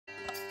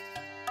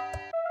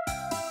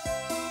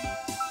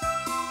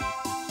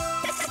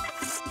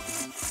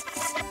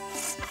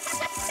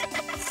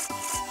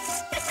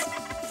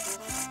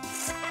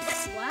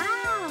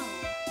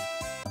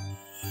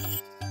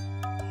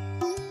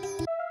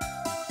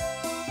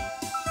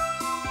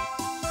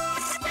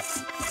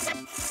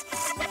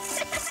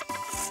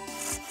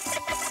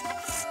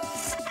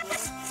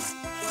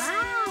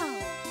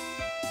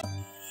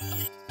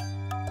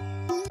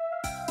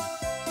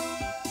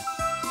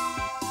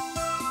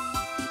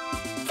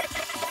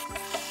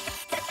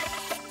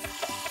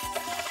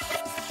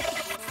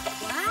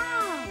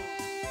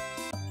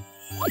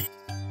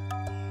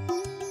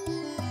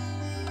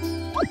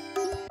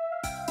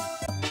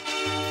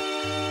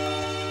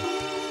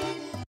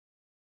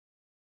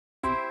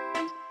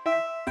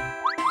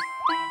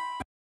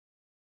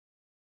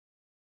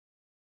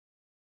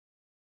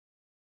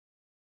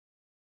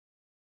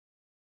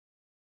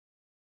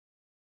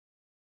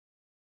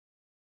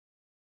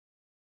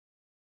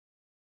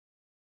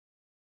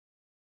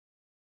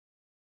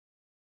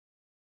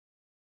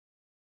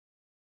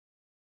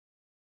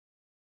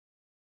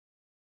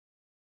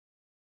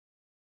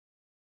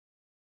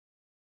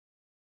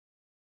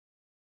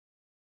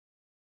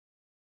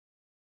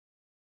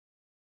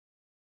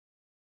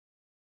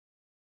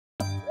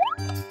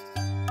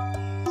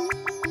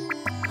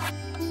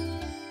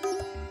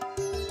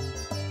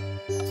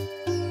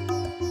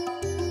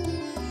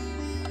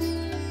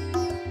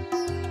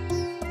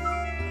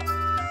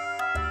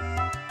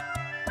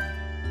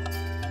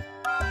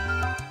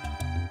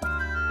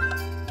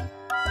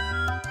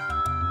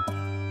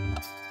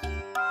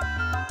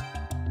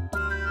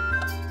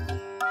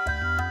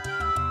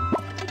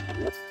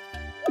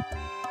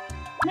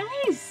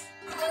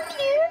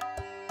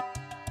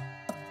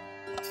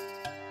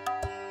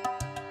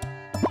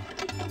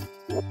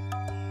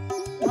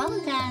Well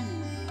done.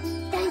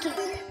 Thank you.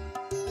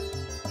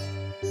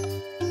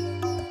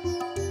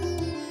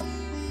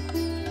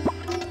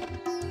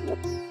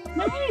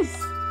 Nice.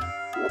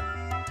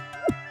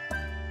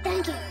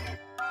 Thank you.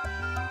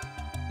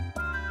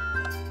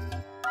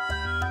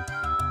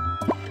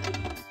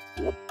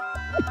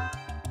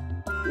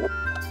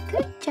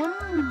 Good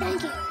job.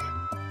 Thank you.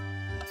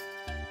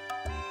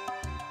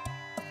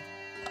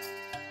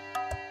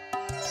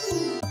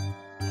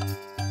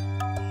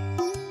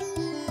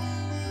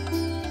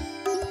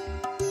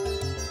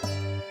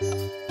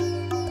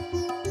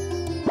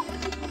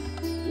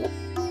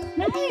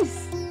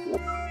 Nice.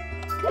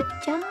 Good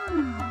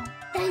job.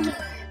 Thank you.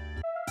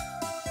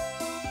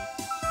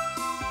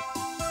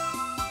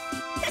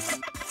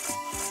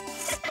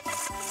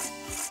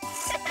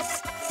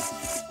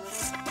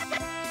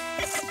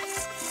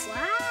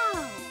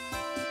 Wow.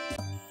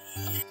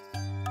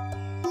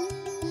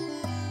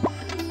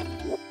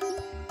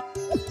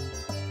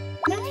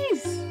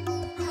 Nice.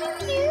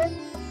 Thank you.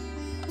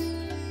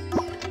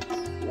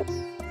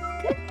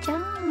 Good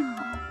job.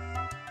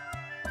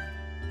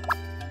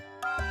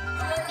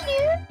 Thank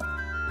you.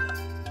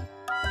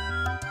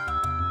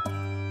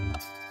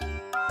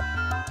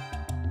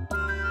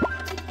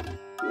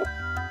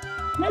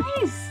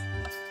 Nice.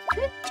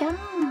 Good job.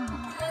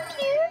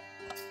 Thank you.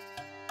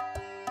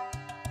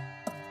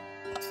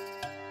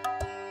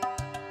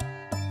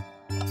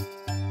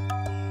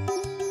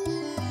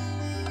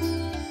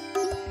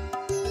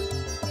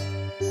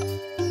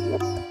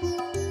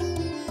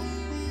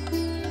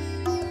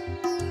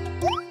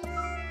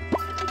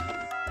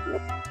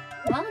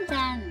 Well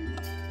done.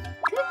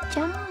 Good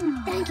job.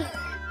 Thank you.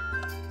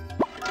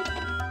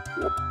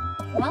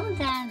 Well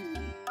done.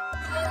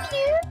 Thank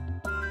you.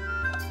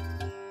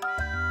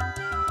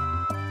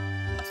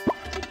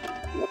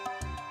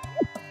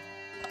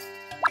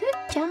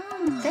 Good job.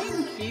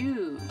 Thank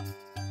you.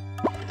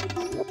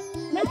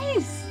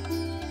 Nice.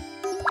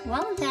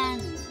 Well done.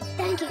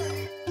 Thank you.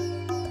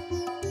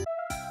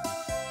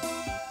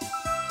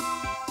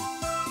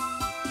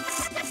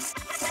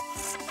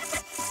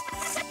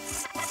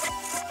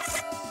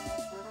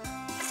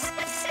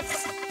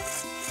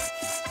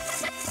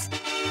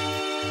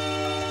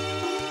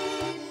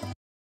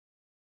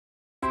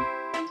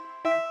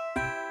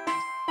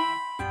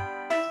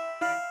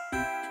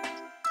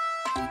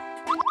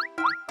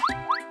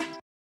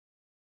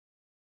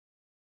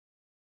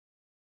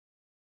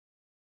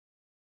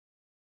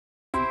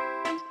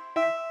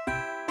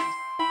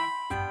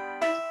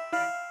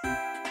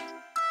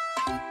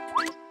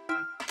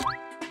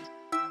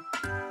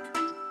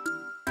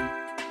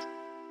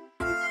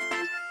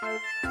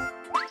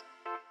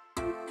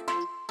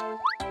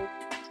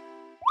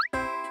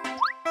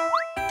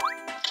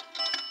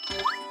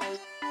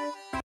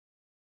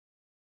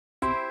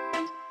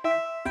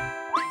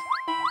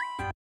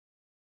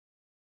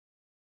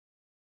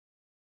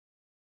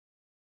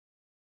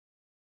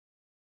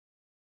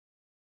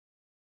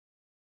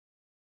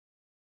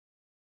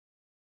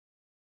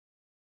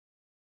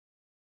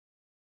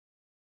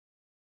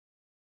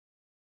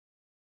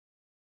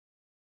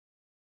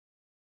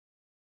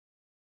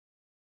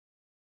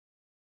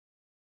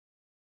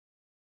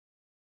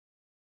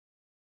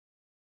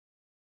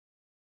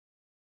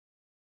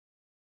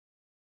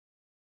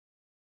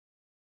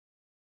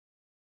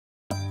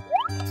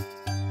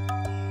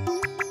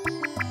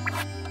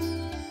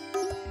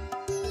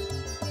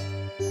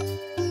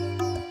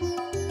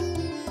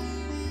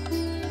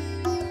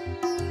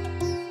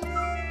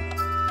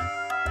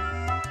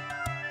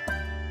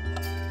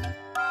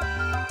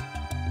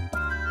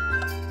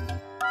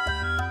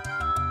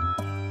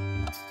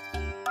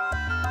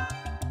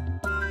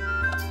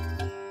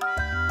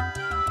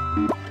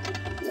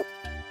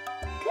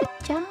 Good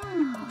job.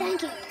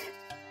 Thank you.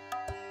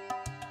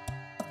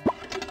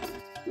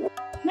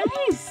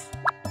 Nice.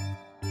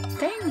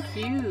 Thank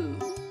you.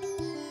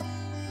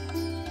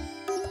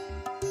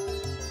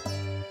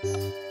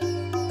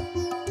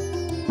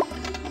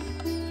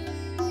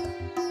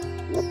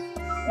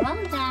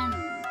 Well done.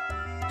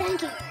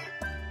 Thank you.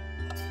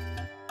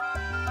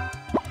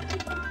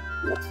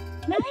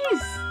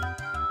 Nice.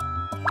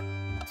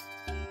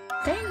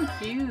 Thank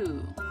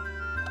you.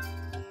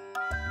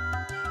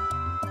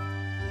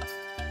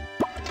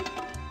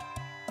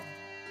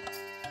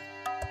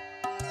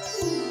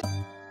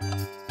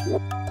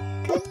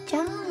 Good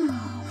job.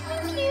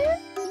 Thank you.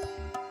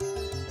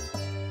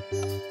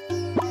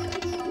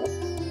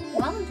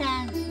 Well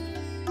done.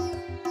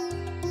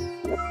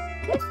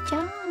 Good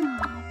job.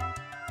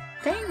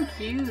 Thank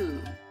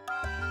you.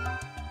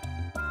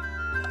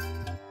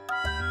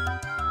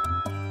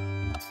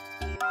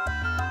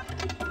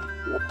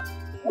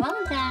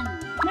 Well done.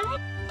 Nice.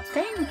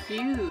 Thank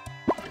you.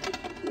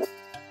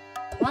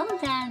 Well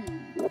done.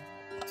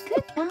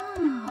 Good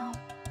job.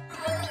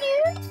 Thank you.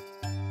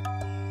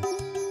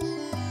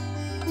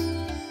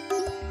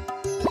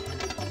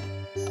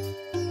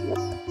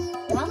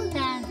 Well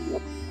done.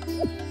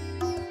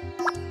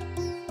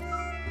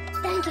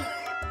 Thank you.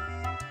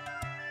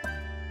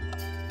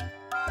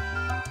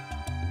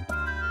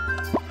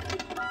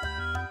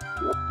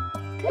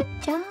 Good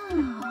job.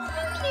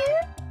 Thank you.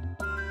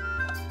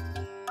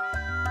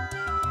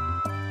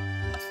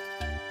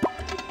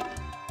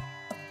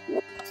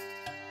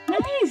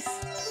 Nice.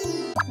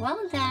 Well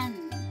done.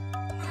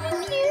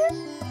 Thank you.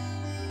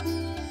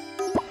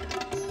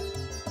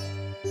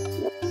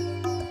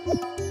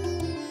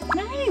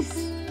 Nice.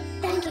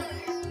 Thank you.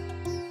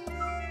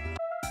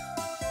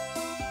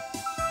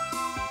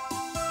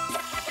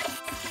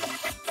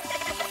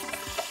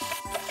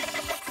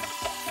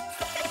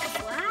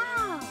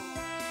 Wow.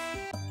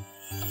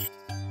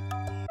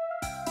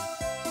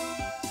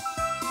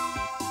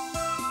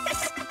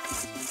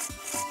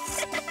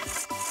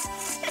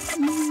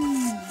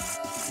 Mm.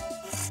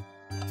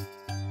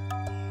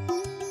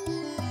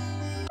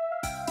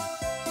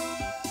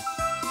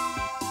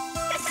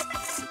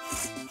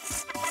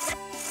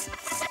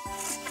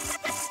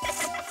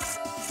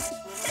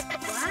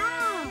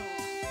 Wow.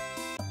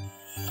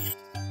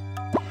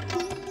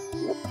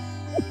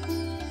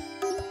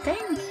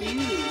 Thank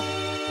you.